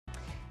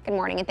Good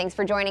morning and thanks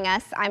for joining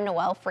us. I'm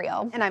Noelle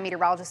Friel. And I'm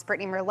meteorologist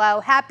Brittney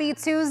Merlot. Happy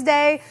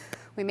Tuesday.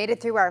 We made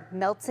it through our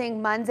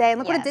melting Monday, and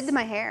look what it did to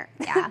my hair.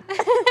 Yeah.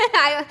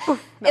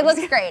 It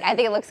looks great. I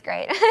think it looks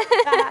great.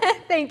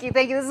 Thank you.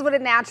 This is what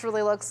it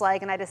naturally looks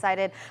like, and I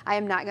decided I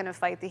am not going to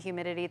fight the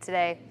humidity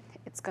today.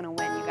 It's going to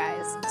win, you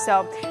guys.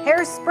 So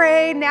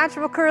hairspray,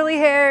 natural curly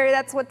hair,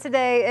 that's what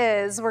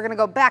today is. We're going to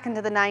go back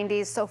into the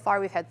 90s. So far,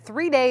 we've had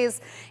 3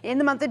 days in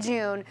the month of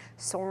June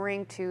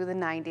soaring to the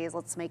 90s.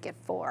 Let's make it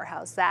 4.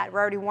 How's that? We're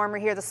already warmer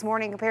here this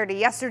morning compared to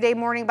yesterday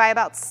morning by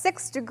about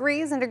 6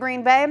 degrees into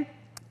Green Bay.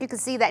 You can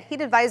see that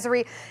heat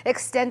advisory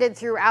extended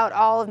throughout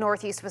all of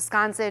northeast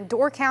Wisconsin.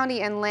 Door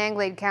County and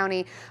Langlade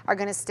County are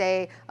going to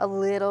stay a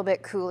little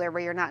bit cooler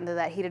where you're not into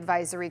that heat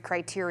advisory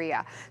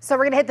criteria. So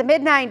we're going to hit the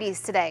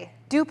mid-90s today.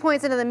 Dew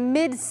points into the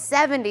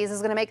mid-70s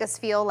is going to make us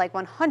feel like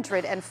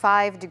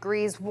 105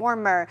 degrees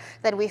warmer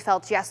than we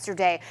felt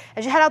yesterday.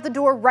 As you head out the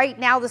door right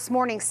now this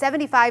morning,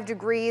 75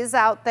 degrees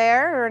out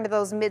there, or into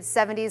those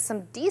mid-70s,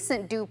 some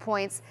decent dew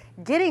points,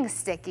 getting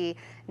sticky.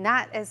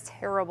 Not as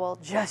terrible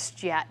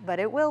just yet, but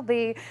it will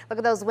be. Look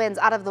at those winds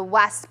out of the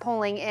west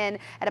pulling in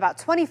at about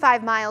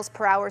 25 miles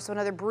per hour. So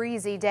another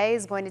breezy day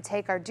is going to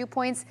take our dew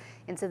points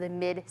into the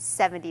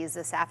mid-70s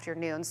this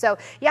afternoon. So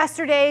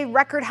yesterday,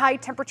 record high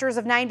temperatures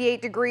of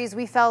 98 degrees.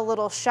 We fell a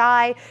little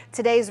shy.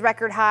 Today's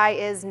record high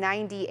is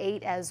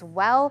 98 as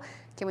well.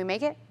 Can we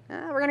make it?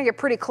 We're going to get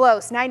pretty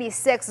close.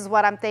 96 is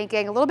what I'm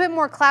thinking. A little bit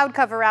more cloud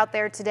cover out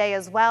there today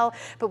as well,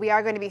 but we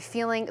are going to be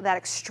feeling that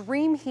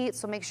extreme heat,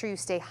 so make sure you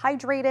stay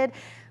hydrated.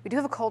 We do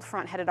have a cold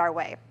front headed our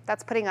way.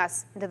 That's putting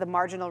us into the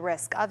marginal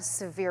risk of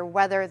severe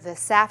weather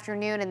this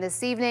afternoon and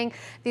this evening.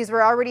 These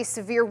were already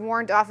severe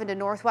warned off into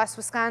northwest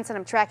Wisconsin.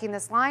 I'm tracking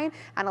this line,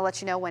 and I'll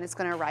let you know when it's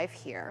going to arrive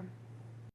here.